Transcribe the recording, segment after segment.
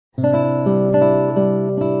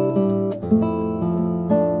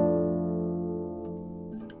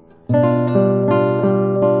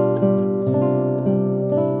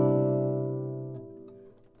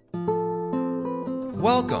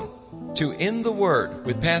to In the Word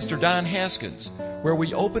with Pastor Don Haskins, where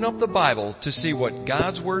we open up the Bible to see what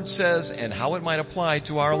God's Word says and how it might apply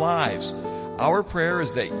to our lives. Our prayer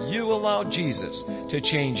is that you allow Jesus to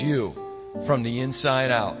change you from the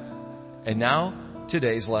inside out. And now,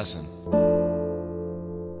 today's lesson.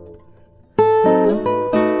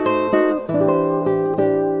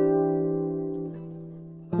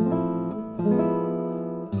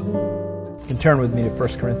 You can turn with me to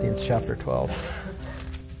 1 Corinthians chapter 12.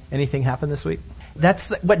 Anything happen this week? That's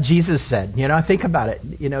what Jesus said. Think about it.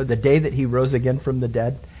 The day that he rose again from the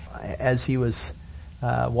dead, as he was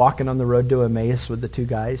walking on the road to Emmaus with the two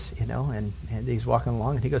guys, and he's walking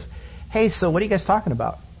along, and he goes, "Hey, so what are you guys talking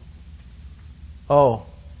about?" "Oh,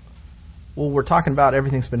 well, we're talking about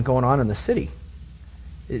everything that's been going on in the city."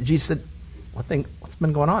 Jesus said, "What's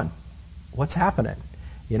been going on? What's happening?"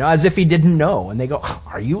 As if he didn't know. And they go,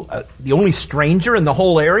 "Are you the only stranger in the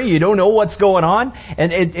whole area? You don't know what's going on?"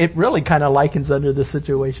 And it really kind of likens under the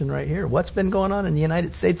situation right here. What's been going on in the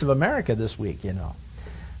United States of America this week,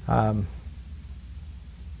 I'll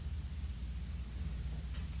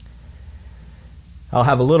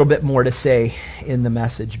have a little bit more to say in the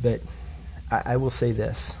message, but I will say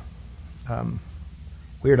this.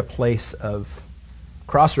 We're at a place of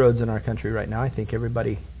crossroads in our country right now. I think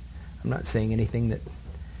everybody, I'm not saying anything that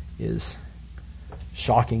is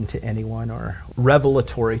shocking to anyone or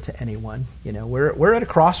revelatory to anyone. We're at a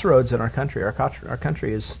crossroads in our country. Our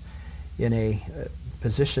country is in a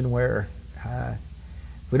position where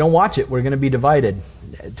if we don't watch it, we're going to be divided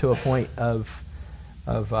to a point of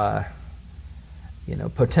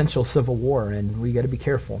potential civil war, and we got to be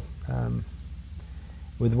careful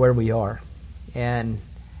with where we are. And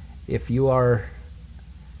if you are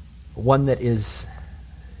one that is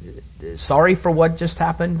sorry for what just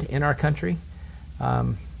happened in our country,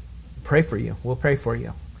 pray for you. We'll pray for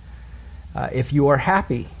you. If you are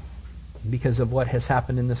happy because of what has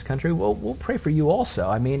happened in this country, we'll pray for you also.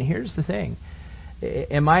 I mean, here's the thing.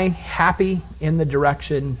 Am I happy in the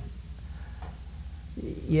direction?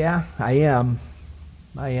 Yeah, I am.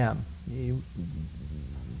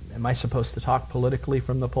 Am I supposed to talk politically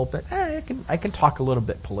from the pulpit? I can talk a little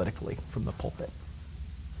bit politically from the pulpit.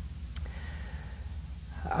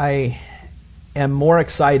 I am more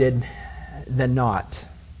excited than not.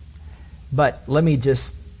 But let me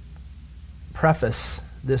just preface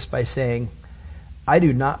this by saying I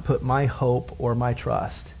do not put my hope or my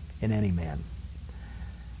trust in any man.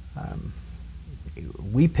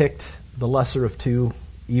 We picked the lesser of two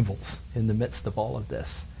evils in the midst of all of this.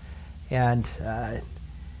 And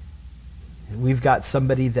we've got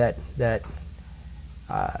somebody that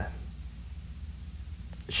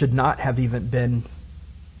should not have even been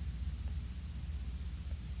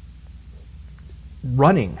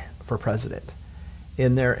running for president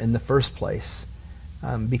in the first place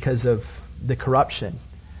because of the corruption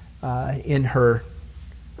in her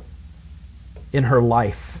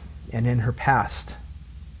life and in her past.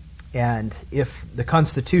 And if the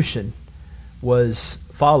Constitution was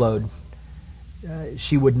followed,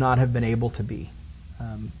 she would not have been able to be.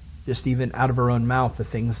 Just even out of her own mouth, the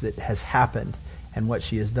things that has happened and what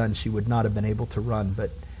she has done, she would not have been able to run.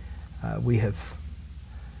 But we have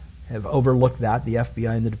overlooked that. The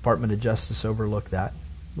FBI and the Department of Justice overlooked that.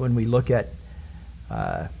 When we look at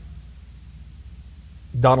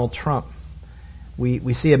Donald Trump,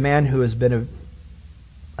 we see a man who has been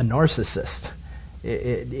a narcissist,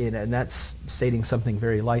 and that's stating something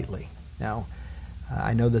very lightly. Now,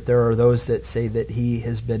 I know that there are those that say that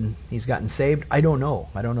he's gotten saved. I don't know.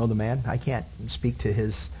 I don't know the man. I can't speak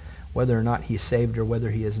to whether or not he's saved or whether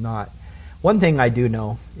he is not. One thing I do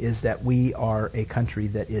know is that we are a country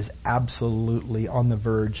that is absolutely on the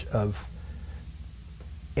verge of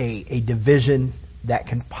a division that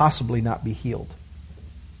can possibly not be healed.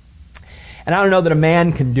 And I don't know that a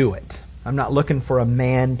man can do it. I'm not looking for a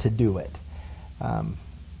man to do it.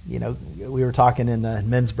 We were talking in the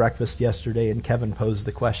men's breakfast yesterday, and Kevin posed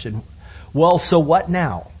the question, well, so what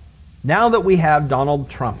now? Now that we have Donald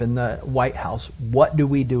Trump in the White House, what do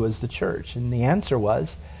we do as the church? And the answer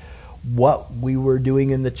was, what we were doing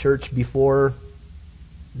in the church before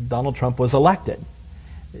Donald Trump was elected.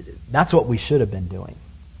 That's what we should have been doing.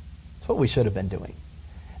 That's what we should have been doing.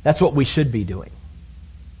 That's what we should be doing.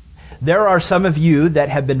 There are some of you that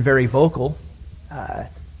have been very vocal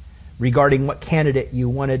regarding what candidate you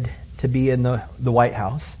wanted to be in the White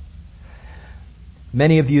House.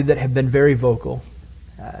 Many of you that have been very vocal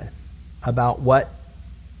about what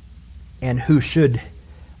and who should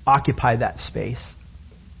occupy that space.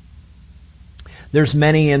 There's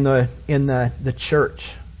many in the church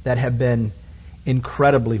that have been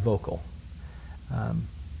incredibly vocal.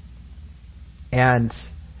 And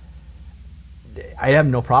I have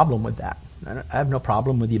no problem with that. I have no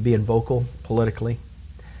problem with you being vocal politically.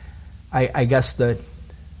 I guess the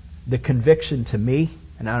conviction to me,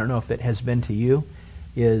 and I don't know if it has been to you,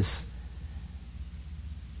 is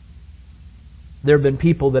there have been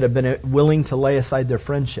people that have been willing to lay aside their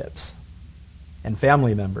friendships and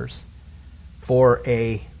family members for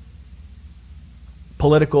a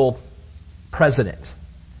political president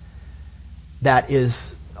that is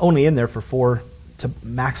only in there for 4 to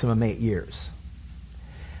maximum 8 years.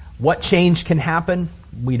 What change can happen?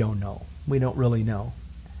 We don't know. We don't really know.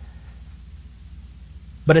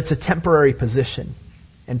 But it's a temporary position.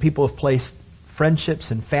 And people have placed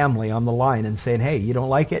friendships and family on the line and saying, hey, you don't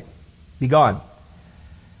like it? Be gone.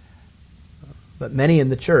 But many in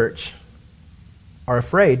the church are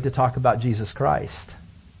afraid to talk about Jesus Christ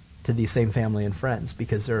to these same family and friends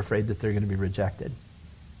because they're afraid that they're going to be rejected.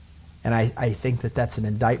 And I think that that's an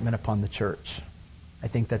indictment upon the church. I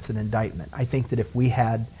think that's an indictment. I think that if we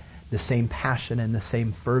had the same passion and the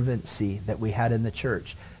same fervency that we had in the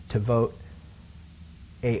church to vote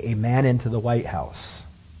a man into the White House,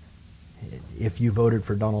 if you voted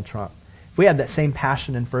for Donald Trump, if we had that same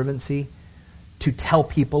passion and fervency to tell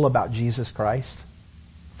people about Jesus Christ,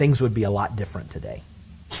 things would be a lot different today.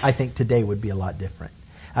 I think today would be a lot different.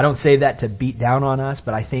 I don't say that to beat down on us,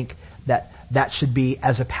 but I think that should be,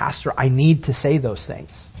 as a pastor, I need to say those things.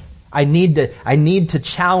 I need to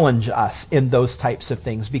challenge us in those types of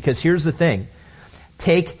things, because here's the thing.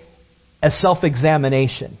 Take a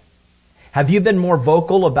self-examination. Have you been more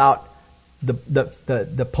vocal about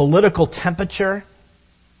the political temperature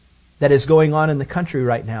that is going on in the country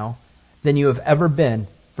right now than you have ever been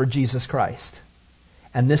for Jesus Christ?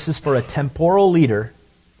 And this is for a temporal leader,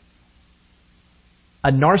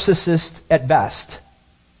 a narcissist at best,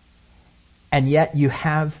 and yet you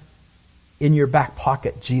have in your back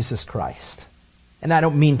pocket Jesus Christ. And I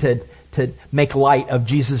don't mean to make light of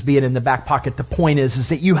Jesus being in the back pocket. The point is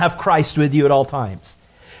that you have Christ with you at all times.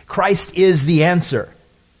 Christ is the answer.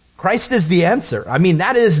 Christ is the answer. I mean,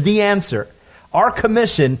 that is the answer. Our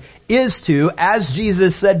commission is to, as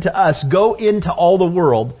Jesus said to us, go into all the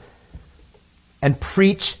world and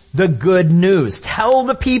preach the good news. Tell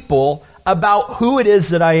the people about who it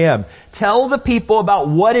is that I am. Tell the people about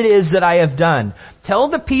what it is that I have done.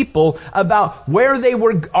 Tell the people about where they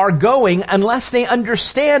are going unless they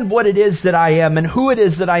understand what it is that I am and who it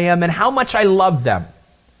is that I am and how much I love them.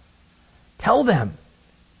 Tell them.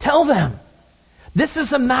 Tell them. This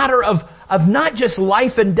is a matter of not just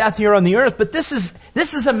life and death here on the earth, but this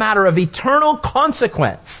is a matter of eternal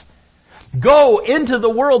consequence. Go into the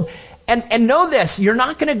world and know this, you're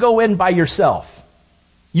not going to go in by yourself.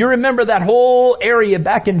 You remember that whole area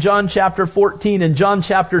back in John chapter 14 and John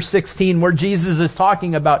chapter 16 where Jesus is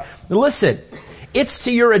talking about, listen, it's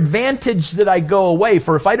to your advantage that I go away,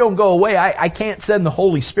 for if I don't go away, I can't send the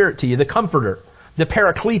Holy Spirit to you, the Comforter, the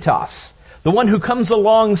Parakletos, the one who comes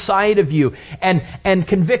alongside of you and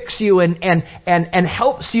convicts you and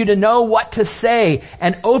helps you to know what to say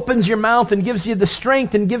and opens your mouth and gives you the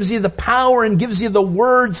strength and gives you the power and gives you the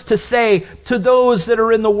words to say to those that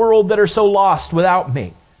are in the world that are so lost without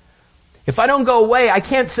me. If I don't go away, I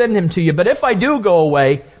can't send him to you. But if I do go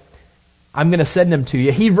away, I'm going to send him to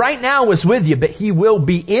you. He right now is with you, but he will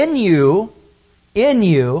be in you,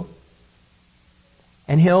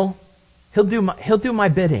 and he'll do my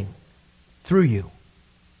bidding through you.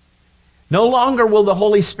 No longer will the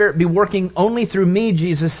Holy Spirit be working only through me,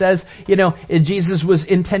 Jesus says. You know, Jesus was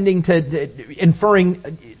inferring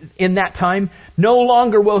in that time. No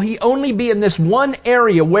longer will He only be in this one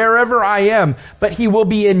area, wherever I am, but He will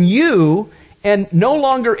be in you, and no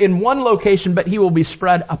longer in one location, but He will be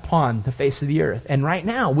spread upon the face of the earth. And right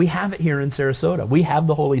now, we have it here in Sarasota. We have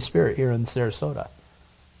the Holy Spirit here in Sarasota.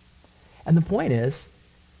 And the point is,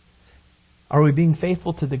 are we being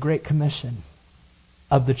faithful to the Great Commission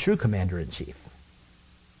of the true Commander-in-Chief?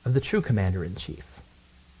 Of the true Commander-in-Chief.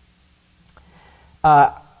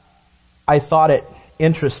 I thought it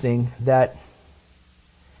interesting that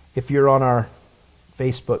if you're on our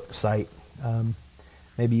Facebook site,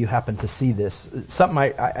 maybe you happen to see this. Something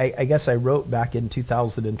I guess I wrote back in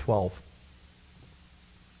 2012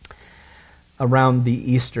 around the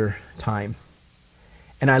Easter time.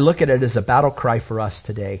 And I look at it as a battle cry for us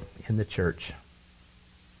today in the church.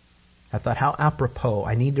 I thought, how apropos.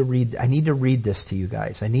 I need to read this to you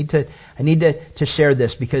guys. I need to share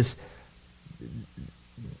this because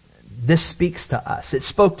this speaks to us. It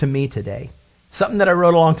spoke to me today. Something that I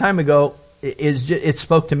wrote a long time ago, it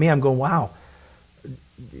spoke to me. I'm going, wow.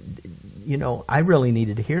 You know, I really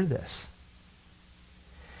needed to hear this.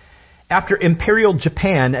 After Imperial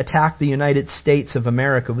Japan attacked the United States of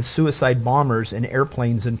America with suicide bombers and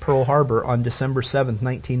airplanes in Pearl Harbor on December 7,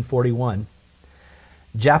 1941,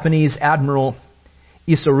 Japanese Admiral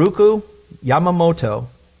Isoroku Yamamoto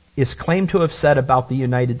is claimed to have said about the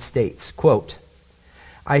United States, quote,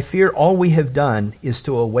 "I fear all we have done is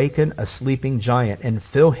to awaken a sleeping giant and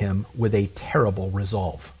fill him with a terrible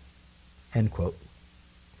resolve." End quote.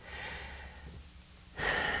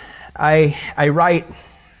 I write,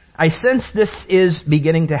 I sense this is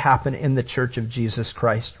beginning to happen in the Church of Jesus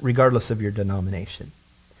Christ, regardless of your denomination.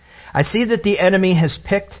 I see that the enemy has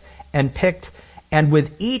picked, and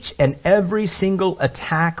with each and every single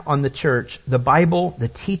attack on the church, the Bible, the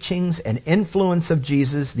teachings, and influence of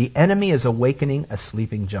Jesus, the enemy is awakening a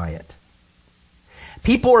sleeping giant.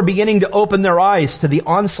 People are beginning to open their eyes to the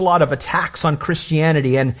onslaught of attacks on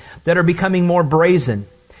Christianity and that are becoming more brazen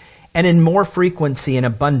and in more frequency and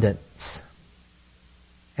abundance.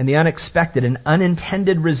 And the unexpected and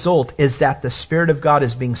unintended result is that the Spirit of God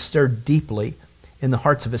is being stirred deeply in the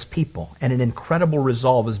hearts of His people, and an incredible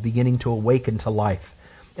resolve is beginning to awaken to life.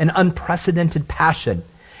 An unprecedented passion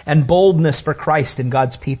and boldness for Christ and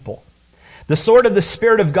God's people. The sword of the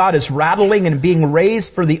Spirit of God is rattling and being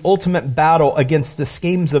raised for the ultimate battle against the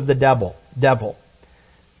schemes of the devil.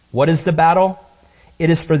 What is the battle? It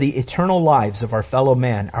is for the eternal lives of our fellow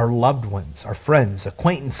man, our loved ones, our friends,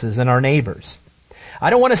 acquaintances, and our neighbors. I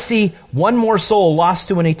don't want to see one more soul lost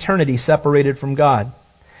to an eternity separated from God.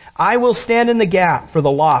 I will stand in the gap for the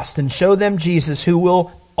lost and show them Jesus, who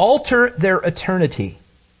will alter their eternity,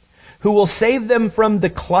 who will save them from the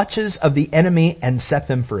clutches of the enemy and set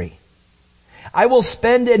them free. I will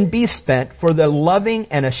spend and be spent for the loving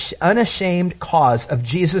and unashamed cause of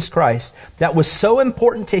Jesus Christ that was so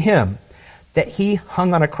important to Him that He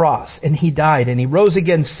hung on a cross and He died and He rose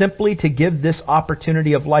again simply to give this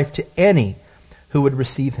opportunity of life to any who would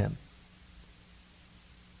receive Him.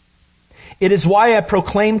 It is why I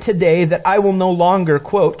proclaim today that I will no longer,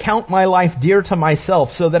 quote, count my life dear to myself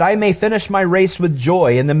so that I may finish my race with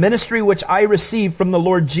joy in the ministry which I received from the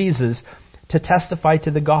Lord Jesus to testify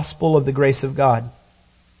to the gospel of the grace of God.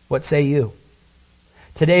 What say you?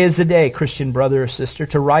 Today is the day, Christian brother or sister,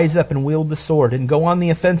 to rise up and wield the sword and go on the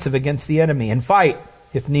offensive against the enemy and fight,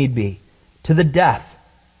 if need be, to the death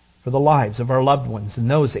for the lives of our loved ones and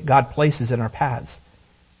those that God places in our paths.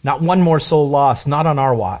 Not one more soul lost, not on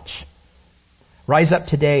our watch. Rise up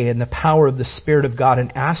today in the power of the Spirit of God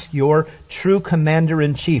and ask your true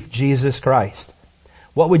Commander-in-Chief, Jesus Christ,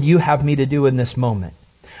 what would you have me to do in this moment?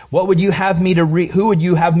 What would you have me to who would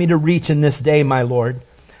you have me to reach in this day, my Lord?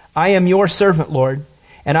 I am your servant, Lord,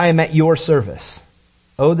 and I am at your service.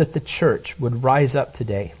 Oh, that the church would rise up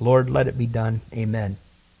today. Lord, let it be done. Amen.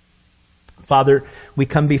 Father, we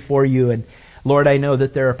come before you, and Lord, I know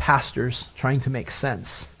that there are pastors trying to make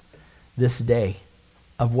sense this day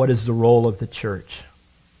of what is the role of the church.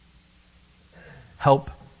 Help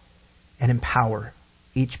and empower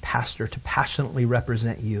each pastor to passionately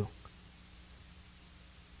represent you.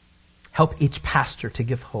 Help each pastor to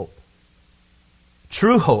give hope.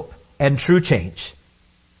 True hope and true change.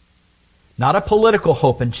 Not a political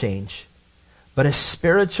hope and change, but a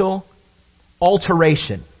spiritual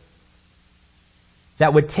alteration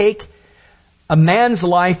that would take a man's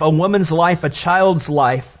life, a woman's life, a child's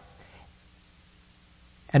life,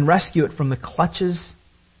 and rescue it from the clutches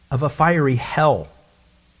of a fiery hell.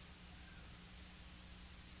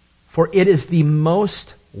 For it is the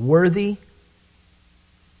most worthy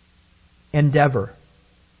endeavor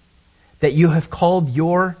that you have called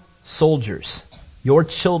your soldiers, your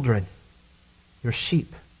children, your sheep,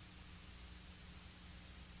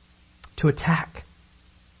 to attack,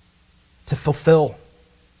 to fulfill,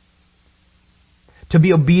 to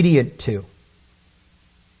be obedient to.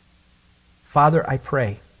 Father, I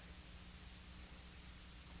pray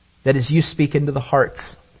that as you speak into the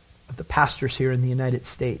hearts of the pastors here in the United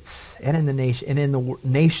States and in the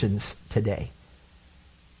nations today,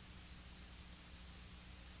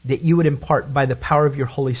 that you would impart by the power of your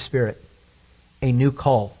Holy Spirit a new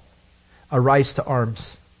call, a rise to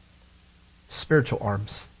arms, spiritual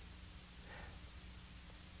arms,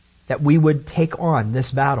 that we would take on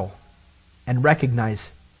this battle and recognize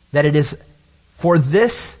that it is for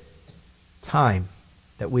this time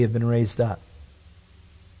that we have been raised up.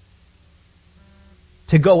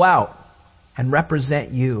 To go out and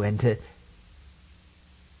represent you and to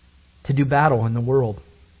do battle in the world.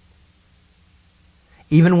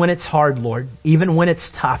 Even when it's hard, Lord. Even when it's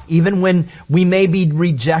tough. Even when we may be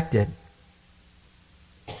rejected.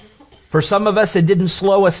 For some of us, it didn't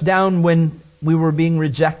slow us down when we were being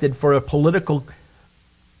rejected for a political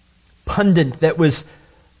pundit that was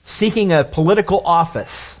seeking a political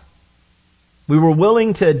office. We were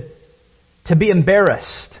willing to be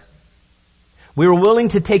embarrassed. We were willing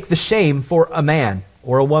to take the shame for a man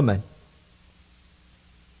or a woman.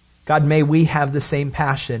 God, may we have the same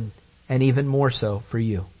passion, and even more so for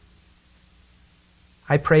you.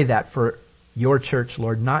 I pray that for your church,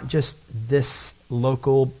 Lord, not just this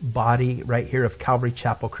local body right here of Calvary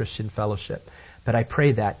Chapel Christian Fellowship, but I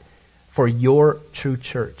pray that for your true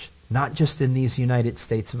church, not just in these United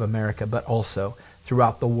States of America, but also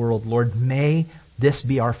throughout the world. Lord, may this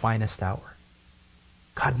be our finest hour.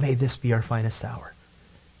 God, may this be our finest hour.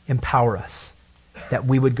 Empower us that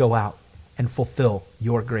we would go out and fulfill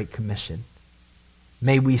your great commission.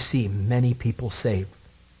 May we see many people saved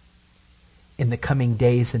in the coming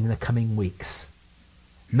days and in the coming weeks.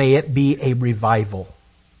 May it be a revival,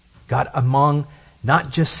 God, among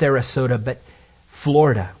not just Sarasota, but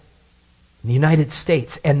Florida, the United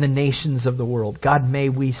States, and the nations of the world. God, may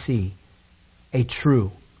we see a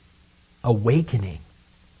true awakening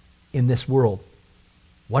in this world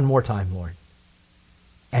one more time, Lord,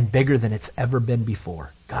 and bigger than it's ever been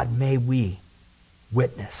before. God, may we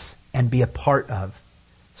witness and be a part of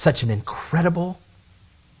such an incredible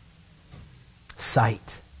sight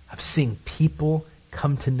of seeing people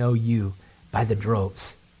come to know you by the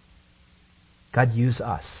droves. God, use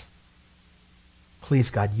us. Please,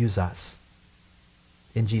 God, use us.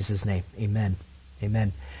 In Jesus' name, amen.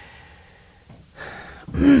 Amen.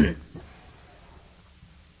 1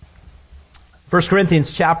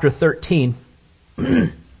 Corinthians chapter 13.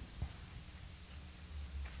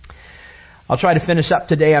 I'll try to finish up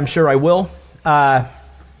today. I'm sure I will.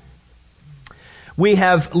 We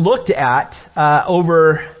have looked at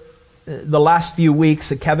over the last few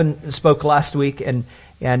weeks. Kevin spoke last week, and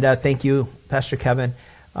thank you, Pastor Kevin,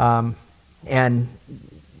 and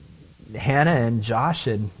Hannah and Josh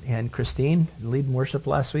and Christine leading worship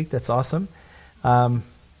last week. That's awesome.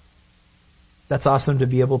 That's awesome to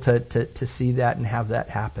be able to see that and have that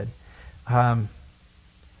happen.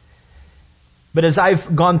 But as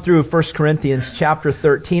I've gone through 1 Corinthians chapter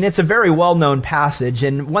 13, it's a very well-known passage,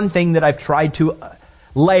 and one thing that I've tried to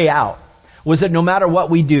lay out was that no matter what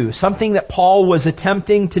we do, something that Paul was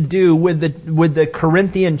attempting to do with the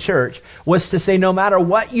Corinthian church was to say, no matter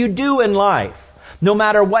what you do in life, no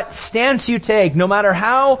matter what stance you take, no matter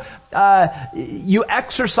how you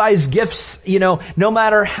exercise gifts, no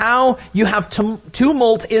matter how you have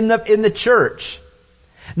tumult in the church,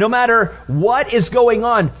 no matter what is going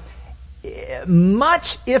on, much,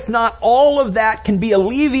 if not all of that, can be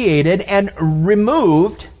alleviated and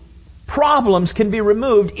removed. Problems can be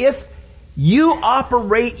removed if you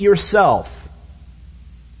operate yourself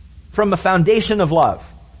from a foundation of love.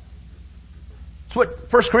 That's what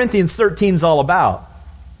 1 Corinthians 13 is all about.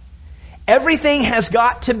 Everything has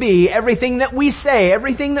got to be, everything that we say,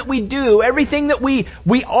 everything that we do, everything that we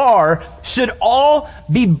are, should all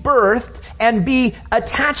be birthed and be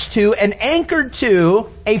attached to and anchored to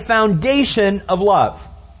a foundation of love.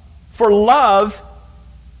 For love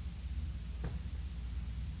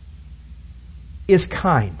is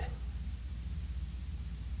kind.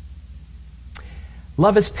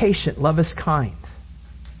 Love is patient. Love is kind.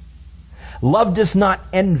 Love does not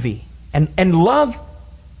envy. And love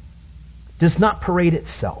does not parade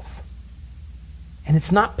itself. And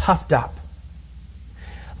it's not puffed up.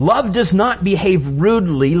 Love does not behave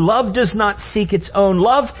rudely. Love does not seek its own.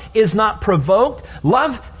 Love is not provoked.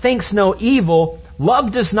 Love thinks no evil.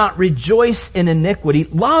 Love does not rejoice in iniquity.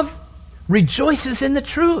 Love rejoices in the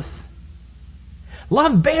truth.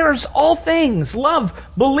 Love bears all things. Love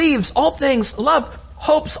believes all things. Love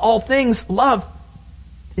hopes all things. Love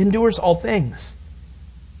endures all things.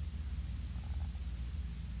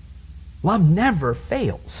 Love never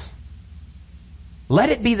fails. Let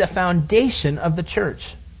it be the foundation of the church.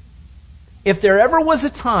 If there ever was a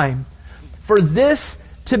time for this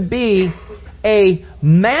to be a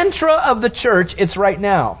mantra of the church, it's right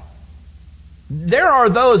now. There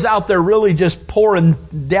are those out there really just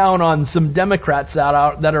pouring down on some Democrats that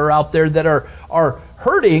are out there that are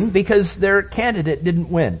hurting because their candidate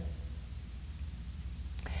didn't win.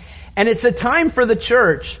 And it's a time for the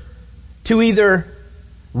church to either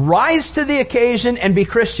rise to the occasion and be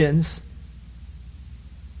Christians,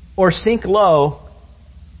 or sink low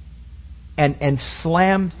and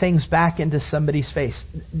slam things back into somebody's face.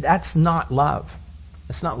 That's not love.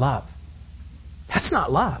 That's not love. That's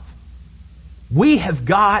not love. We have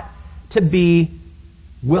got to be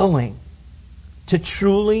willing to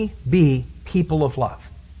truly be people of love.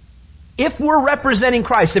 If we're representing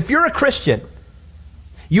Christ, if you're a Christian,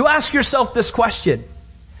 you ask yourself this question.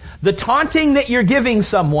 The taunting that you're giving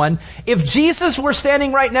someone, if Jesus were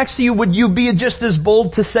standing right next to you, would you be just as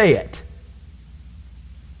bold to say it?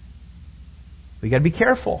 We got to be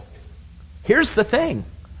careful. Here's the thing.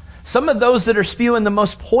 Some of those that are spewing the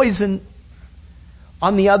most poison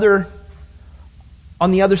on the other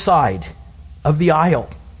side of the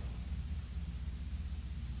aisle.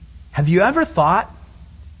 Have you ever thought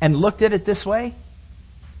and looked at it this way?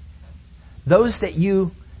 Those that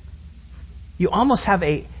you almost have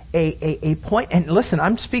a point, and listen,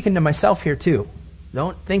 I'm speaking to myself here too.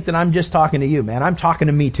 Don't think that I'm just talking to you, man. I'm talking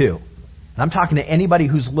to me too. And I'm talking to anybody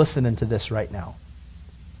who's listening to this right now.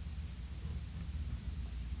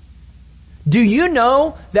 Do you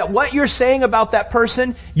know that what you're saying about that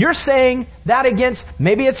person, you're saying that against,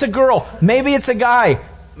 maybe it's a girl, maybe it's a guy,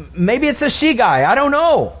 maybe it's a she guy, I don't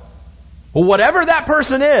know. Well, whatever that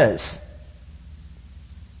person is,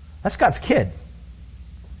 that's God's kid.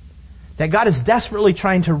 That God is desperately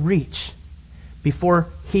trying to reach before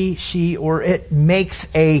he, she, or it makes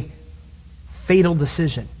a fatal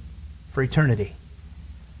decision for eternity.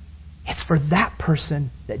 It's for that person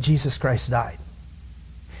that Jesus Christ died.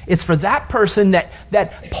 It's for that person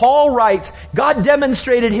that Paul writes, God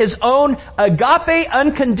demonstrated His own agape,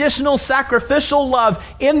 unconditional, sacrificial love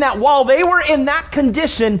in that while they were in that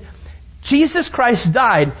condition, Jesus Christ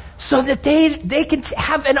died so that they could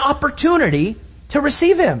have an opportunity to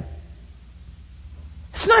receive Him.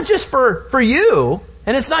 It's not just for you,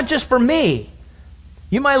 and it's not just for me.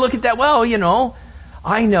 You might look at that, well,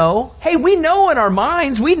 I know. Hey, we know in our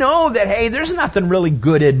minds, we know that, hey, there's nothing really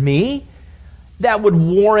good in me that would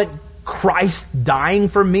warrant Christ dying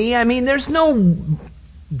for me. I mean, there's no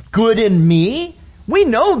good in me. We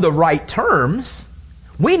know the right terms.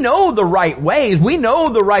 We know the right ways. We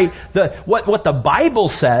know what the Bible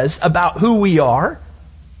says about who we are.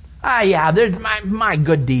 My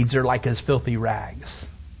good deeds are like as filthy rags.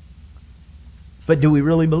 But do we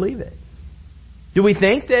really believe it? Do we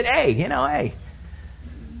think that, hey,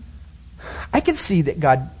 I can see that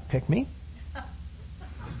God picked me.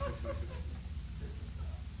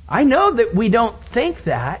 I know that we don't think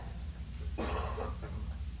that.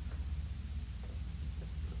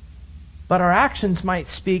 But our actions might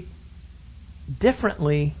speak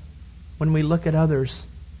differently when we look at others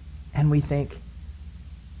and we think,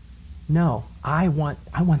 no, I want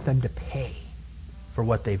them to pay for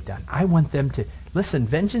what they've done. I want them to... Listen,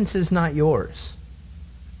 vengeance is not yours.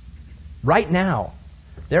 Right now,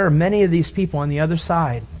 there are many of these people on the other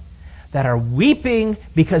side that are weeping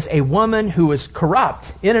because a woman who is corrupt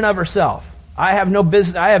in and of herself. I have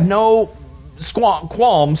no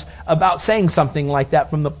qualms about saying something like that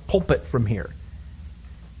from the pulpit from here.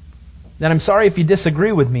 Then I'm sorry if you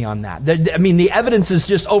disagree with me on that. The evidence is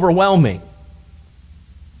just overwhelming.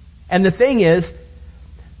 And the thing is,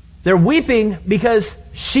 they're weeping because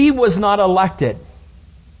she was not elected.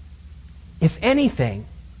 If anything,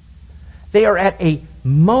 they are at a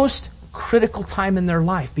most critical time in their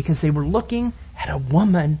life because they were looking at a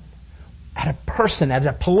woman, at a person, at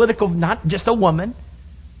a political, not just a woman.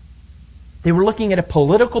 They were looking at a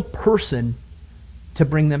political person to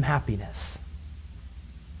bring them happiness.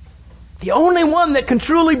 The only one that can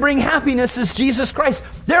truly bring happiness is Jesus Christ.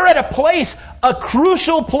 They're at a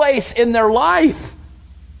crucial place in their life.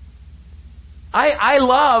 I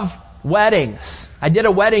love weddings. I did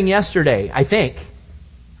a wedding yesterday, I think.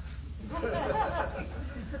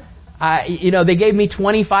 They gave me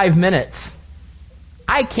 25 minutes.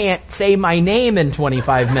 I can't say my name in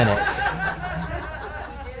 25 minutes.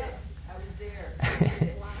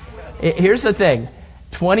 Here's the thing.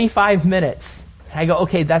 25 minutes. I go,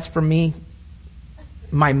 okay, that's for me.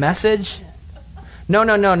 My message?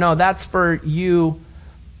 No. That's for you.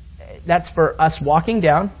 That's for us walking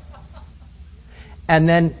down. And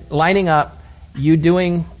then lining up. You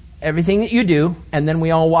doing everything that you do. And then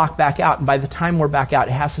we all walk back out. And by the time we're back out,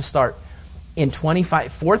 it has to start in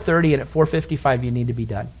 4:30, and at 4:55 you need to be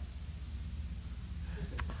done.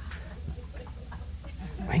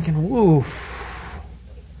 Thinking, woo.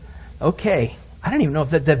 Okay. I don't even know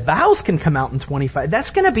if the vows can come out in 25. That's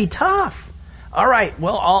going to be tough. All right.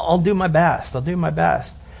 Well, I'll do my best.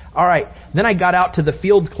 All right. Then I got out to the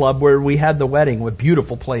field club where we had the wedding. A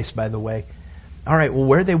beautiful place, by the way. All right. Well,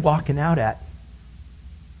 where are they walking out at?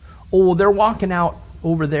 Oh, they're walking out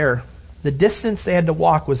over there. The distance they had to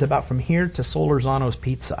walk was about from here to Solorzano's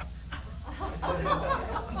Pizza.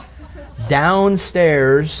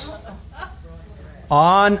 Downstairs,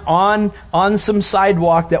 on some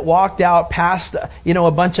sidewalk that walked out past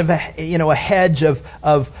a bunch of a hedge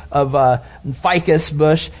of ficus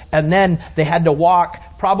bush, and then they had to walk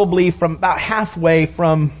probably from about halfway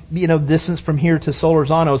from distance from here to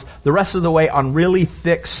Solorzano's, the rest of the way on really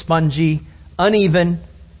thick, spongy, uneven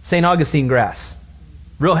St. Augustine grass,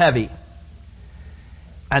 real heavy.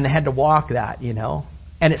 And they had to walk that,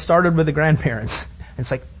 And it started with the grandparents. It's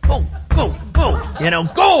like, go, go, go,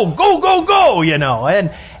 go,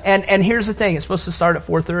 And here's the thing. It's supposed to start at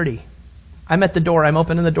 4:30. I'm at the door. I'm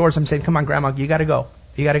opening the doors. I'm saying, come on, Grandma, you got to go.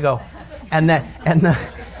 You got to go.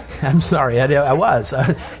 I'm sorry, I was.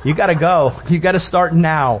 You got to go. You got to start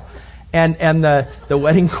now. And the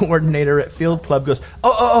wedding coordinator at Field Club goes,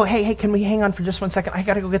 hey, can we hang on for just 1 second? I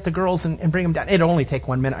got to go get the girls and bring them down. It'll only take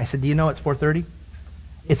 1 minute. I said, do you know it's 4:30?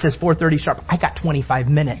 It says 4:30 sharp. I got 25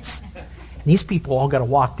 minutes. And these people all got to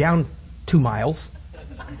walk down 2 miles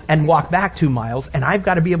and walk back 2 miles, and I've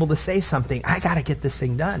got to be able to say something. I got to get this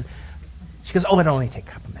thing done. She goes, it'll only take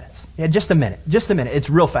a couple minutes. Yeah, just a minute. It's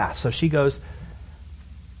real fast. So she goes,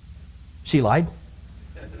 she lied.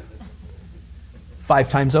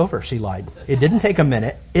 5 times over, she lied. It didn't take a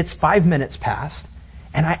minute. It's 5 minutes past.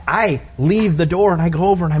 And I leave the door and I go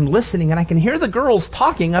over and I'm listening and I can hear the girls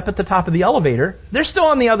talking up at the top of the elevator. They're still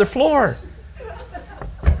on the other floor.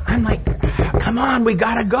 I'm like, come on, we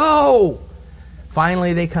got to go.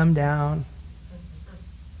 Finally, they come down.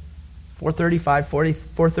 4:35,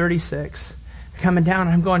 4:36. Coming down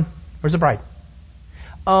and I'm going, where's the bride?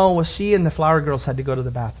 Oh, well, she and the flower girls had to go to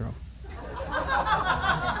the bathroom.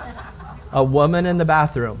 A woman in the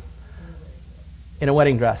bathroom in a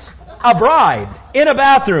wedding dress. A bride in a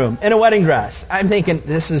bathroom in a wedding dress. I'm thinking,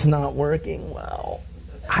 this is not working well.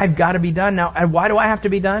 I've got to be done now. And why do I have to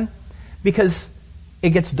be done? Because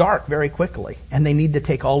it gets dark very quickly, and they need to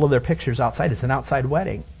take all of their pictures outside. It's an outside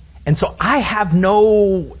wedding. And so I have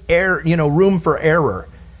no room for error.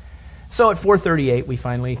 So at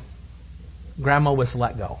 4:38, Grandma was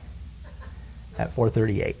let go. At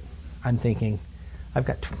 4:38. I'm thinking, I've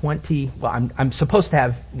got 20, well, I'm supposed to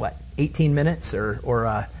have, 18 minutes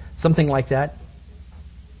or something like that,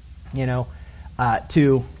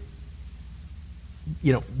 to,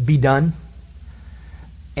 be done.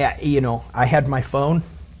 I had my phone.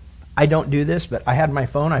 I don't do this, but I had my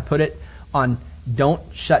phone. I put it on don't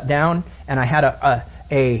shut down, and I had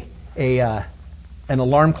an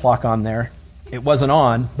alarm clock on there. It wasn't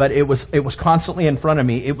on, but it was constantly in front of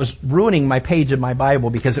me. It was ruining my page of my Bible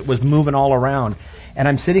because it was moving all around. And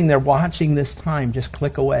I'm sitting there watching this time just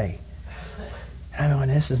click away. I'm going,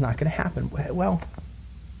 this is not going to happen. Well,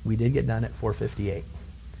 we did get done at 4:58.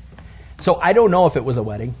 So I don't know if it was a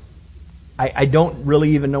wedding. I don't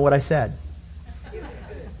really even know what I said.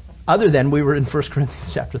 Other than we were in 1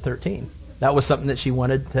 Corinthians chapter 13. That was something that she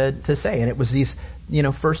wanted to say. And it was these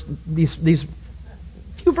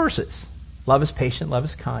few verses. Love is patient, love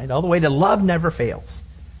is kind, all the way to love never fails.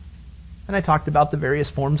 And I talked about the various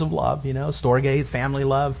forms of love, storge, family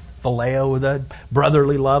love, phileo, the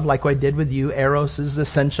brotherly love, like I did with you. Eros is the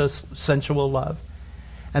sensual love.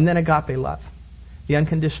 And then agape love, the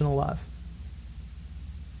unconditional love.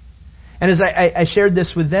 And as I shared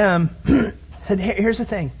this with them, I said, here's the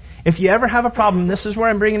thing. If you ever have a problem, this is where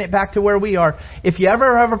I'm bringing it back to where we are. If you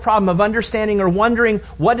ever have a problem of understanding or wondering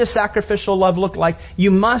what does sacrificial love look like,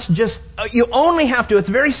 you only have to.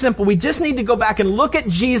 It's very simple. We just need to go back and look at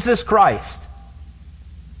Jesus Christ,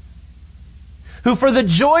 who for the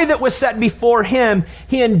joy that was set before Him,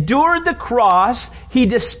 He endured the cross, He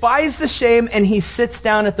despised the shame, and He sits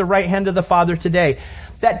down at the right hand of the Father today.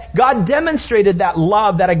 That God demonstrated that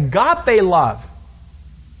love, that agape love,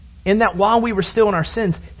 in that while we were still in our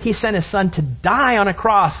sins, He sent His Son to die on a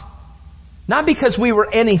cross, not because we were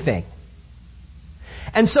anything.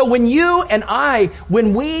 And so when you and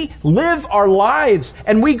when we live our lives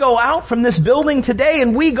and we go out from this building today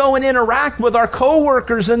and we go and interact with our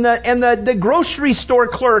coworkers and the grocery store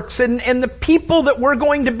clerks and the people that we're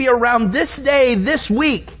going to be around this day, this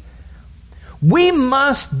week, we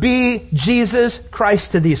must be Jesus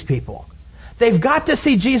Christ to these people. They've got to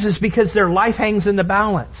see Jesus because their life hangs in the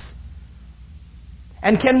balance.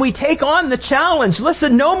 And can we take on the challenge?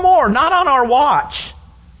 Listen, no more, not on our watch.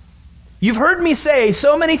 You've heard me say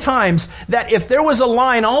so many times that if there was a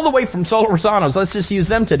line all the way from Solorzano's, let's just use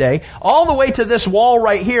them today, all the way to this wall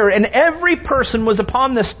right here, and every person was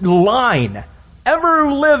upon this line,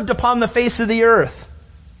 ever lived upon the face of the earth,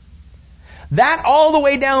 that all the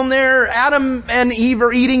way down there, Adam and Eve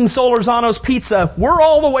are eating Solorzano's pizza. We're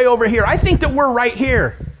all the way over here. I think that we're right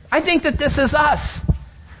here. I think that this is us.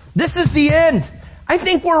 This is the end. I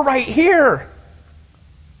think we're right here.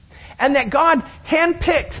 And that God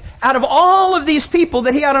handpicked out of all of these people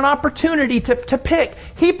that He had an opportunity to pick.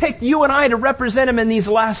 He picked you and I to represent Him in these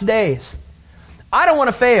last days. I don't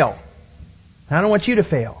want to fail. I don't want you to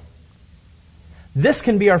fail. This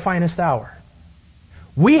can be our finest hour.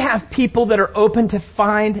 We have people that are open to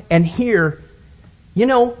find and hear.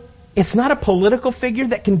 It's not a political figure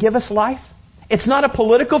that can give us life. It's not a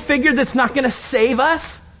political figure that's not going to save us.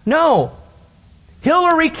 No.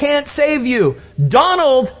 Hillary can't save you.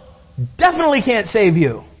 Donald definitely can't save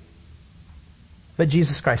you. But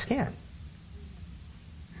Jesus Christ can.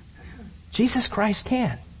 Jesus Christ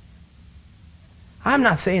can. I'm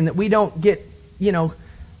not saying that we don't get,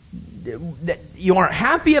 that you aren't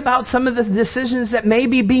happy about some of the decisions that may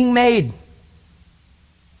be being made.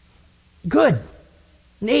 Good.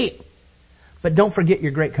 Neat. But don't forget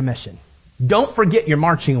your Great Commission. Don't forget your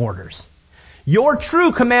marching orders. Your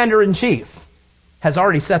true commander-in-chief has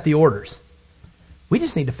already set the orders. We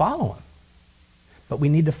just need to follow him. But we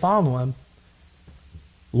need to follow him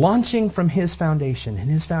launching from his foundation. And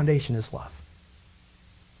his foundation is love.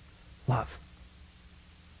 Love.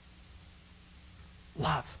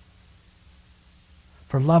 Love.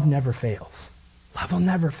 For love never fails. Love will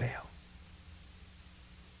never fail.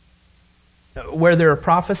 Where there are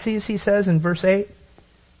prophecies, he says in verse 8,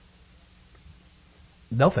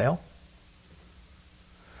 they'll fail.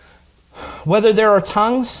 Whether there are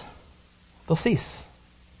tongues, they'll cease.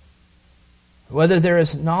 Whether there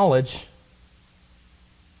is knowledge,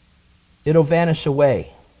 it'll vanish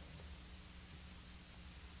away.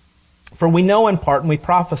 For we know in part and we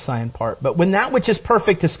prophesy in part. But when that which is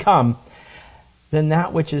perfect has come, then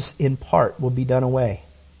that which is in part will be done away.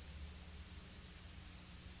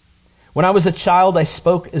 When I was a child, I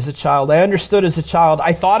spoke as a child. I understood as a child.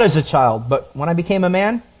 I thought as a child. But when I became a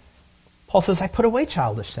man, Paul says, I put away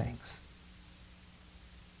childish things.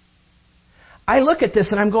 I look at this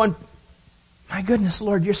and I'm going, my goodness,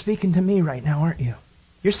 Lord, you're speaking to me right now, aren't you?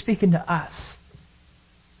 You're speaking to us.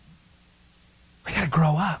 We got to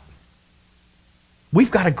grow up.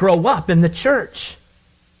 We've got to grow up in the church.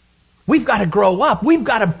 We've got to grow up. We've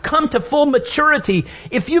got to come to full maturity.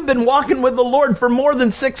 If you've been walking with the Lord for more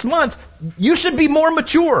than 6 months, you should be more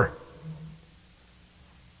mature.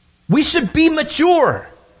 We should be mature.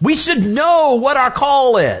 We should know what our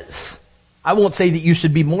call is. I won't say that you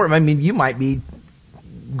should be more. I mean, you might be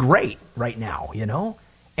great right now,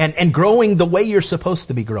 and growing the way you're supposed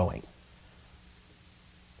to be growing.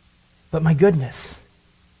 But my goodness,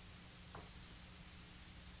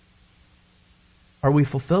 are we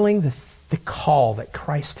fulfilling the call that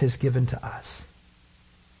Christ has given to us?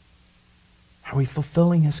 Are we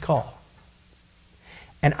fulfilling His call?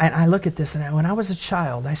 And I look at this, and when I was a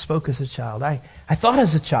child, I spoke as a child. I thought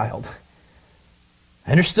as a child.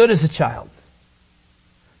 I understood as a child.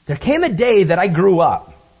 There came a day that I grew up,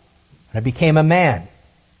 and I became a man.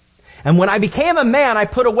 And when I became a man, I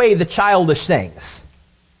put away the childish things.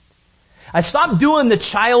 I stopped doing the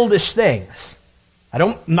childish things.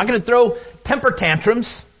 I'm not going to throw temper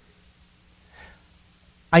tantrums.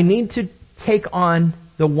 I need to take on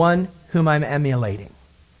the one whom I'm emulating.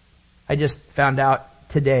 I just found out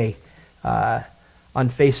today on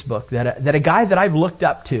Facebook that a guy that I've looked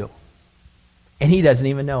up to, and he doesn't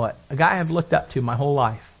even know it, a guy I've looked up to my whole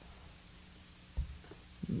life.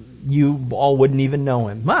 You all wouldn't even know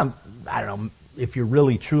him. Well, I don't know, if you're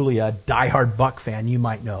really truly a diehard Buck fan, you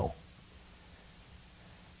might know.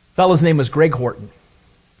 The fellow's name was Greg Horton.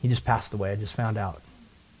 He just passed away. I just found out.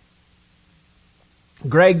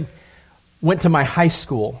 Greg went to my high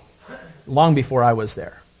school long before I was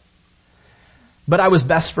there. But I was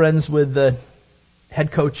best friends with the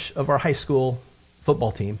head coach of our high school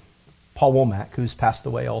football team, Paul Womack, who's passed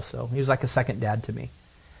away also. He was like a second dad to me.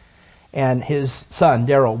 And his son,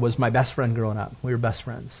 Daryl, was my best friend growing up. We were best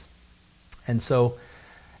friends. And so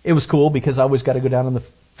it was cool because I always got to go down on the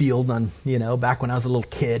field on, back when I was a little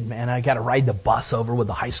kid, man, I got to ride the bus over with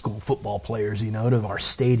the high school football players, to our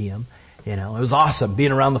stadium. It was awesome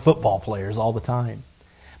being around the football players all the time.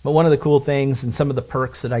 But one of the cool things and some of the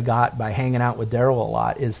perks that I got by hanging out with Daryl a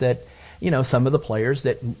lot is that, some of the players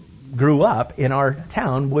that grew up in our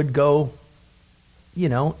town would go,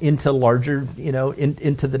 into larger,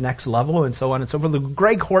 into the next level and so on and so forth.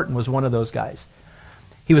 Greg Horton was one of those guys.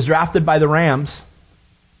 He was drafted by the Rams.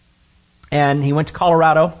 And he went to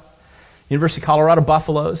Colorado, University of Colorado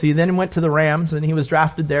Buffaloes. He then went to the Rams, and he was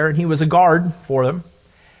drafted there, and he was a guard for them.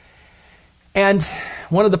 And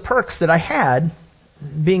one of the perks that I had,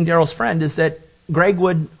 being Daryl's friend, is that Greg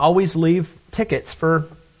would always leave tickets for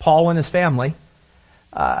Paul and his family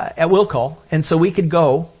at will call, and so we could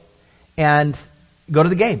go and go to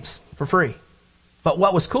the games for free. But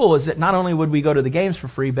what was cool is that not only would we go to the games for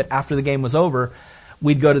free, but after the game was over,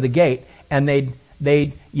 we'd go to the gate, and they'd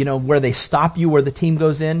where they stop you, where the team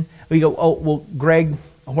goes in. We go, oh, well, Greg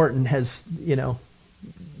Horton has,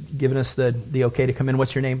 given us the okay to come in.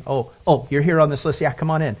 What's your name? Oh, you're here on this list. Yeah,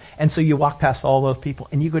 come on in. And so you walk past all those people,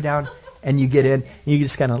 and you go down, and you get in, and you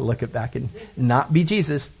just kind of look it back and not be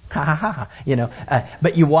Jesus, ha ha ha,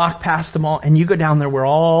 but you walk past them all, and you go down there where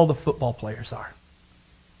all the football players are.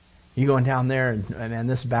 You going down there, and man,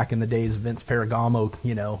 this is back in the days of Vince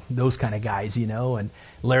Ferragamo, those kind of guys, and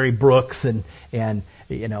Larry Brooks and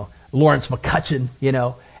Lawrence McCutcheon,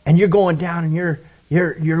 and you're going down and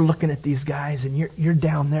you're looking at these guys and you're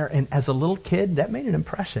down there, and as a little kid, that made an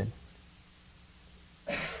impression.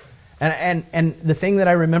 And the thing that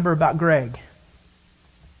I remember about Greg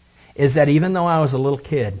is that even though I was a little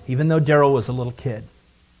kid, even though Daryl was a little kid,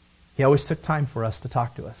 he always took time for us to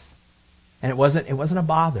talk to us. And it wasn't a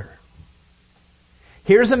bother.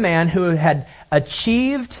 Here's a man who had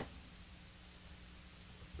achieved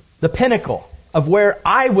the pinnacle of where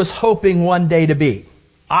I was hoping one day to be.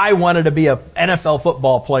 I wanted to be an NFL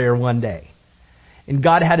football player one day. And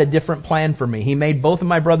God had a different plan for me. He made both of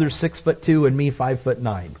my brothers 6'2" and me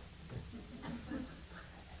 5'9".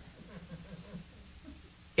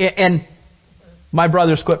 And my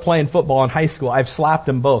brothers quit playing football in high school. I've slapped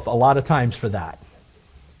them both a lot of times for that.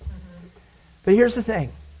 But here's the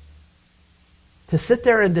thing. To sit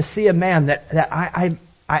there and to see a man that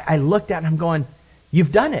I looked at and I'm going,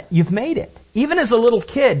 you've done it. You've made it. Even as a little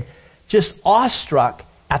kid, just awestruck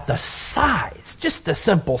at the size. Just the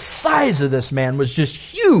simple size of this man was just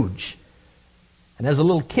huge. And as a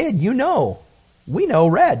little kid, we know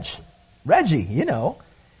Reggie,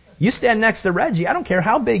 You stand next to Reggie, I don't care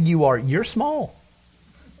how big you are, you're small.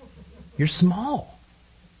 You're small.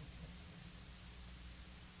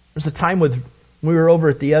 There's a time when we were over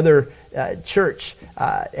at the other church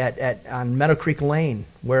on Meadow Creek Lane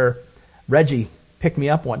where Reggie picked me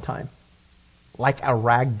up one time like a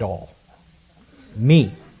rag doll.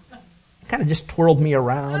 Me. Kind of just twirled me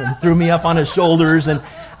around and threw me up on his shoulders, and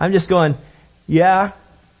I'm just going, yeah,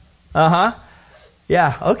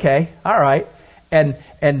 yeah, okay, all right. And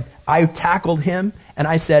I tackled him, and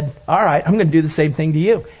I said, all right, I'm going to do the same thing to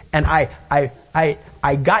you. And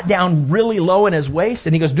I got down really low in his waist,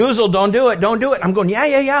 and he goes, Doozle, don't do it. I'm going,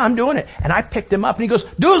 yeah, I'm doing it. And I picked him up, and he goes,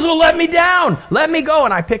 Doozle, let me down, let me go.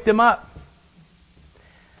 And I picked him up.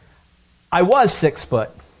 I was 6 foot.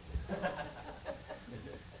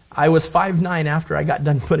 I was 5'9" after I got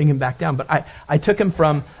done putting him back down. But I took him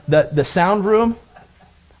from the sound room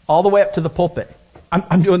all the way up to the pulpit.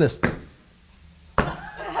 I'm doing this.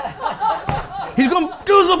 He's going,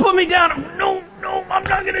 Doozle, put me down. No, I'm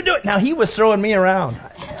not going to do it. Now, he was throwing me around.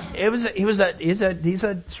 He's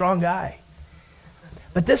a strong guy.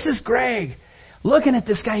 But this is Greg. Looking at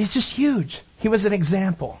this guy, he's just huge. He was an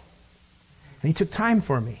example. And he took time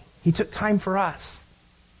for me. He took time for us.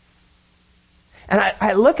 And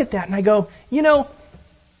I look at that and I go, in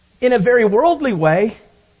a very worldly way,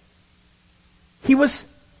 he was,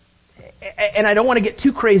 and I don't want to get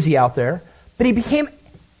too crazy out there, but he became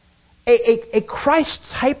a Christ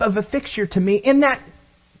type of a fixture to me in that,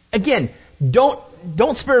 again,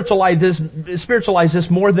 don't spiritualize this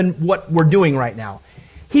more than what we're doing right now.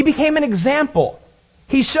 He became an example.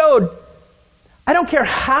 He showed, I don't care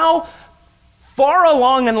how far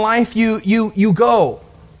along in life you go,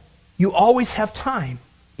 you always have time,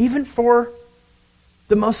 even for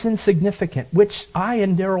the most insignificant, which I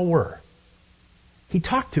and Daryl were. He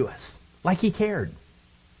talked to us like he cared.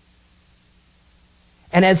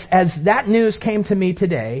 And as that news came to me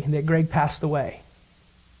today that Greg passed away,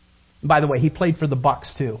 by the way, he played for the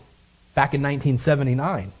Bucks too, back in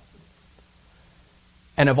 1979.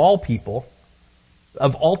 And of all people,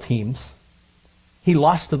 of all teams, he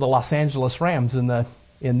lost to the Los Angeles Rams in the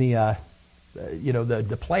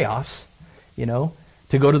playoffs,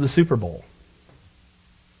 to go to the Super Bowl.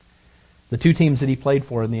 The two teams that he played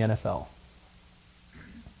for in the NFL.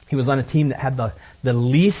 He was on a team that had the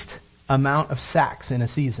least amount of sacks in a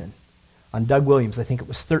season. On Doug Williams, I think it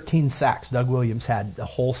was 13 sacks Doug Williams had the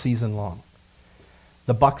whole season long.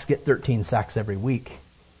 The Bucks get 13 sacks every week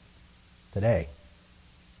today.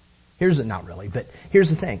 Not really, but here's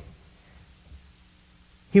the thing.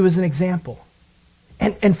 He was an example.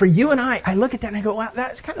 And for you and I look at that and I go, wow,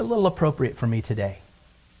 that's kind of a little appropriate for me today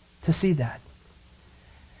to see that.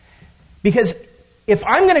 Because if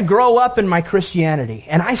I'm going to grow up in my Christianity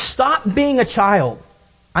and I stop being a child,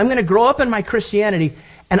 I'm going to grow up in my Christianity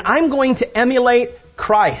and I'm going to emulate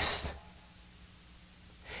Christ.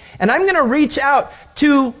 And I'm going to reach out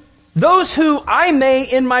to those who I may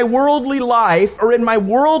in my worldly life or in my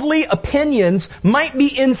worldly opinions might be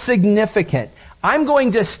insignificant. I'm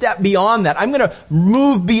going to step beyond that. I'm going to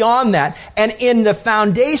move beyond that. And in the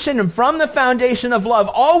foundation and from the foundation of love,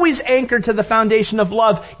 always anchored to the foundation of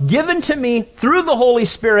love given to me through the Holy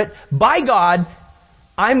Spirit by God,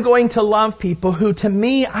 I'm going to love people who to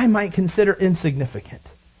me I might consider insignificant.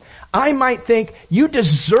 I might think you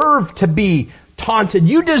deserve to be taunted.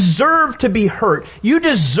 You deserve to be hurt. You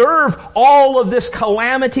deserve all of this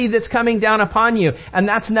calamity that's coming down upon you. And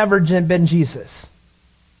that's never been Jesus.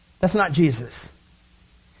 That's not Jesus.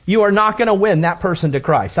 You are not going to win that person to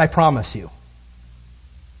Christ. I promise you.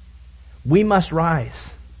 We must rise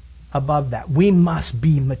above that. We must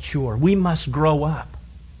be mature. We must grow up.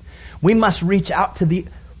 We must reach out to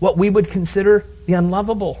what we would consider the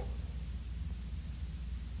unlovable.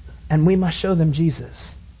 And we must show them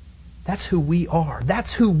Jesus. That's who we are.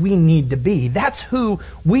 That's who we need to be. That's who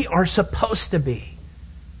we are supposed to be.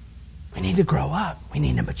 We need to grow up. We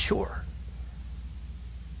need to mature.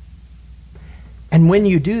 And when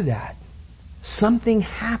you do that, something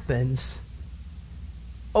happens.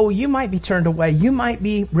 Oh, you might be turned away. You might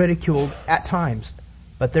be ridiculed at times.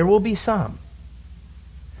 But there will be some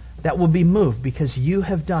that will be moved because you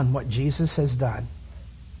have done what Jesus has done.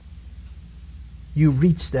 You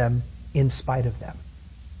reach them in spite of them.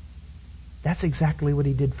 That's exactly what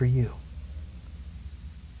He did for you.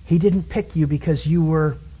 He didn't pick you because you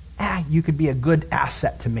were, you could be a good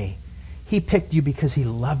asset to me. He picked you because He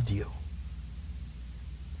loved you.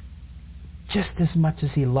 Just as much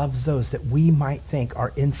as He loves those that we might think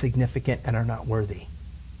are insignificant and are not worthy.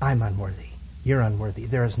 I'm unworthy. You're unworthy.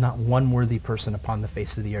 There is not one worthy person upon the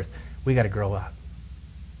face of the earth. We got to grow up.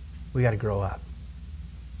 We got to grow up.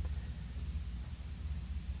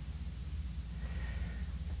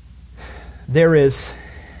 There's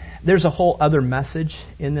a whole other message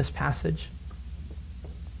in this passage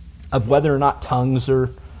of whether or not tongues are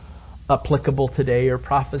applicable today or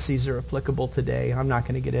prophecies are applicable today. I'm not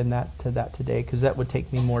going to get into that today because that would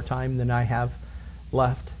take me more time than I have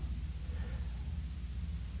left.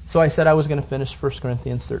 So I said I was going to finish 1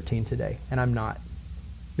 Corinthians 13 today, and I'm not.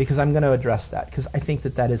 Because I'm going to address that, because I think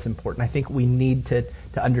that is important. I think we need to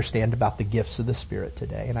understand about the gifts of the Spirit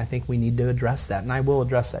today, and I think we need to address that, and I will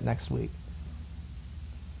address that next week.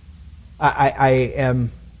 I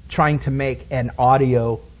am trying to make an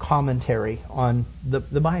audio commentary on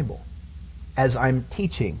the Bible as I'm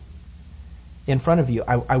teaching in front of you.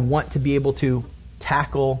 I want to be able to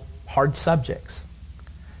tackle hard subjects.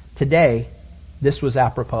 Today, this was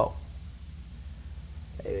apropos.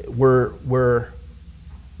 We're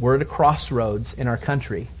at a crossroads in our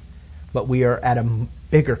country, but we are at a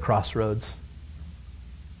bigger crossroads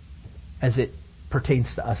as it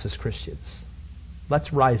pertains to us as Christians.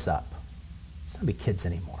 Let's rise up. Let's not be kids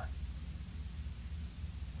anymore.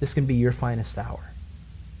 This can be your finest hour.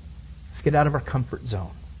 Let's get out of our comfort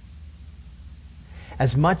zone.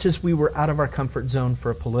 As much as we were out of our comfort zone for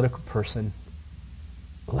a political person,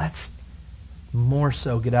 let's more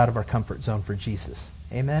so get out of our comfort zone for Jesus.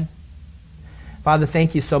 Amen? Father,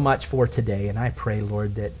 thank you so much for today, and I pray,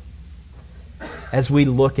 Lord, that as we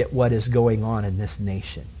look at what is going on in this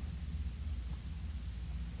nation,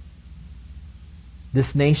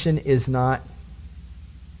 this nation is not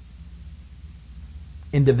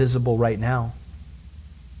indivisible right now,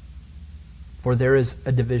 for there is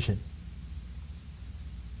a division.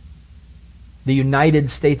 The United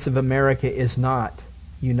States of America is not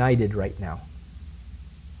united right now.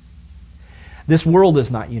 This world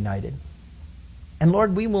is not united. And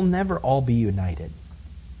Lord, we will never all be united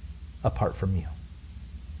apart from you.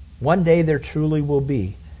 One day there truly will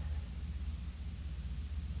be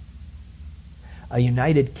a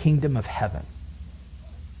united kingdom of heaven.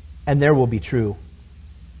 And there will be true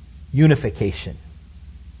unification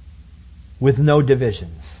with no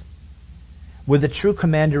divisions, with a true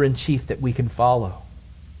commander-in-chief that we can follow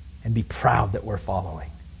and be proud that we're following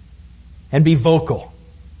and be vocal.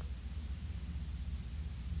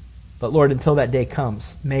 But Lord, until that day comes,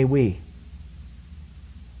 may we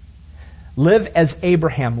live as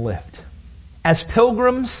Abraham lived, as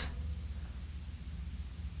pilgrims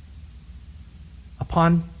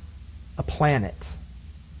upon a planet,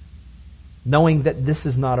 knowing that this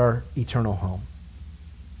is not our eternal home.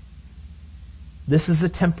 This is a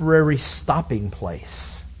temporary stopping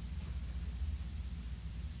place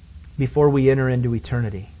before we enter into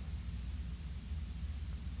eternity.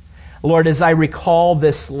 Lord, as I recall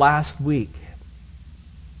this last week,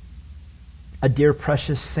 a dear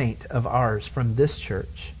precious saint of ours from this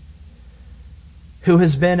church who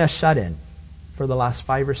has been a shut-in for the last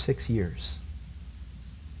 5 or 6 years.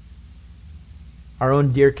 Our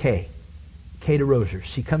own dear Kay DeRosier.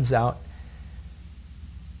 She comes out.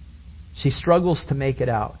 She struggles to make it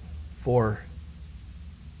out for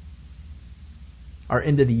our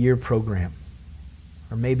end of the year program,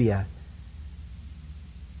 or maybe a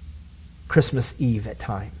Christmas Eve at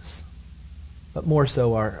times, but more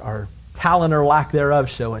so our talent or lack thereof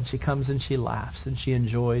show, and she comes and she laughs and she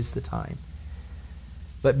enjoys the time.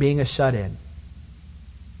 But being a shut-in,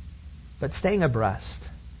 but staying abreast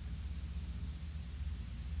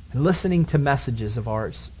and listening to messages of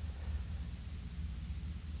ours.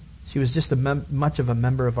 She was just much of a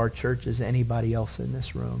member of our church as anybody else in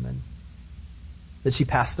this room, and that she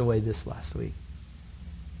passed away this last week.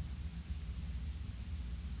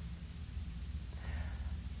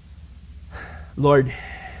 Lord,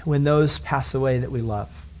 when those pass away that we love,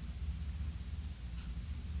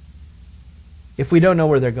 if we don't know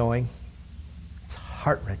where they're going, it's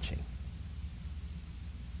heart-wrenching.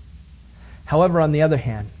 However, on the other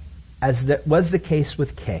hand, as that was the case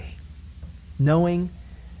with Kay, knowing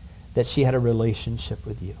that she had a relationship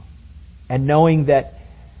with you, and knowing that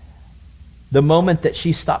the moment that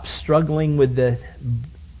she stopped struggling with the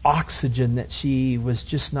oxygen that she was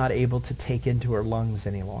just not able to take into her lungs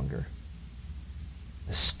any longer,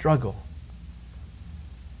 the struggle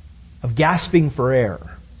of gasping for air,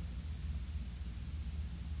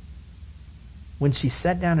 when she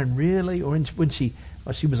sat down and really, or when she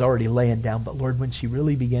was already laying down, but Lord, when she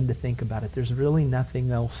really began to think about it, there's really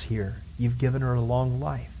nothing else here. You've given her a long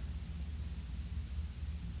life.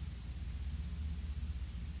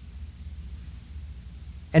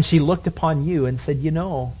 And she looked upon you and said, you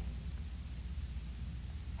know,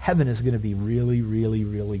 heaven is going to be really, really,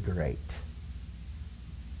 really great.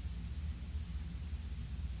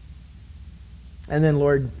 And then,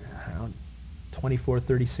 Lord, 24,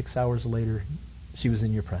 36 hours later, she was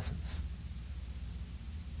in your presence.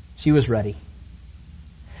 She was ready.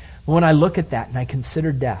 But when I look at that and I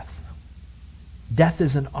consider death, death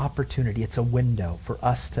is an opportunity. It's a window for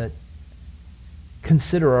us to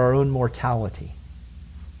consider our own mortality.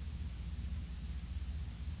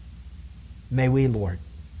 May we, Lord,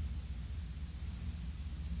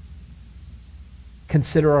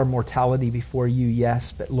 consider our mortality before you,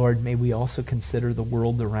 yes, but Lord, may we also consider the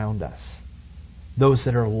world around us, those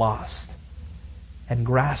that are lost and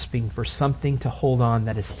grasping for something to hold on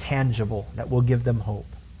that is tangible, that will give them hope.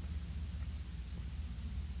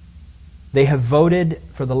 They have voted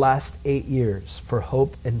for the last 8 years for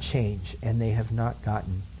hope and change, and they have not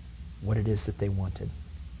gotten what it is that they wanted.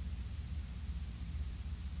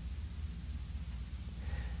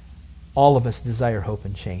 All of us desire hope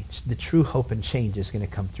and change. The true hope and change is going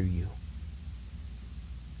to come through you.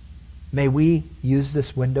 May we use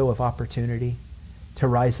this window of opportunity to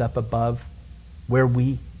rise up above where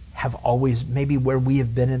we have always, maybe where we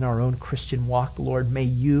have been in our own Christian walk. Lord, may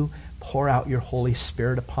you pour out your Holy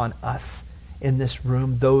Spirit upon us in this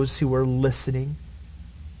room, those who are listening.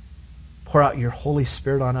 Pour out your Holy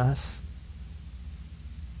Spirit on us,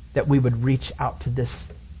 that we would reach out to this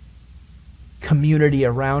community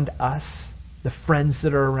around us, the friends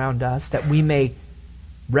that are around us, that we may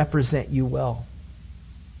represent you well.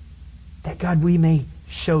 That, God, we may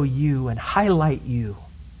show you and highlight you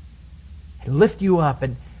and lift you up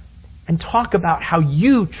and talk about how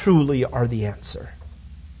you truly are the answer.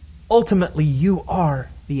 Ultimately, you are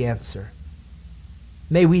the answer.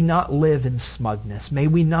 May we not live in smugness. May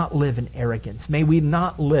we not live in arrogance. May we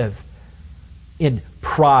not live in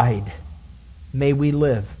pride. May we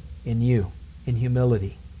live in you, in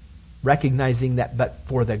humility, recognizing that but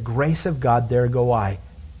for the grace of God, there go I,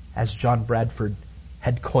 as John Bradford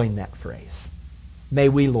had coined that phrase. May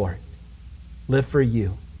we, Lord, live for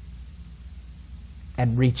you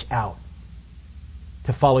and reach out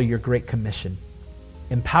to follow your great commission.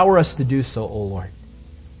 Empower us to do so, O Lord,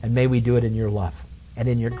 and may we do it in your love and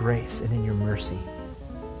in your grace and in your mercy.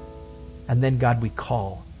 And then, God, we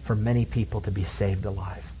call for many people to be saved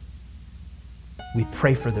alive. We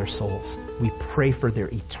pray for their souls. We pray for their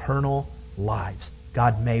eternal lives.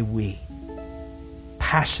 God, may we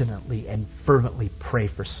passionately and fervently pray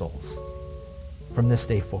for souls from this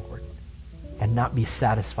day forward and not be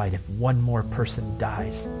satisfied if one more person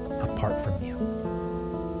dies apart from you.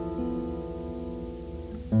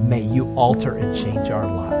 May you alter and change our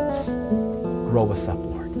lives. Grow us up,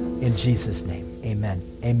 Lord. In Jesus' name, amen.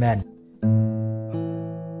 Amen.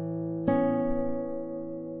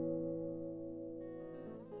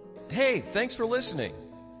 Hey, thanks for listening.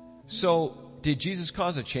 So, did Jesus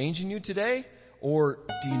cause a change in you today? Or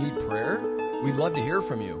do you need prayer? We'd love to hear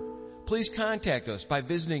from you. Please contact us by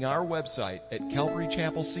visiting our website at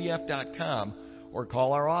calvarychapelcf.com or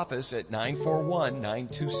call our office at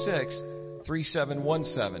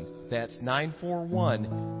 941-926-3717. That's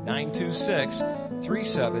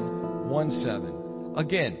 941-926-3717.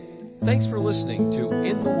 Again, thanks for listening to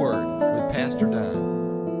In the Word.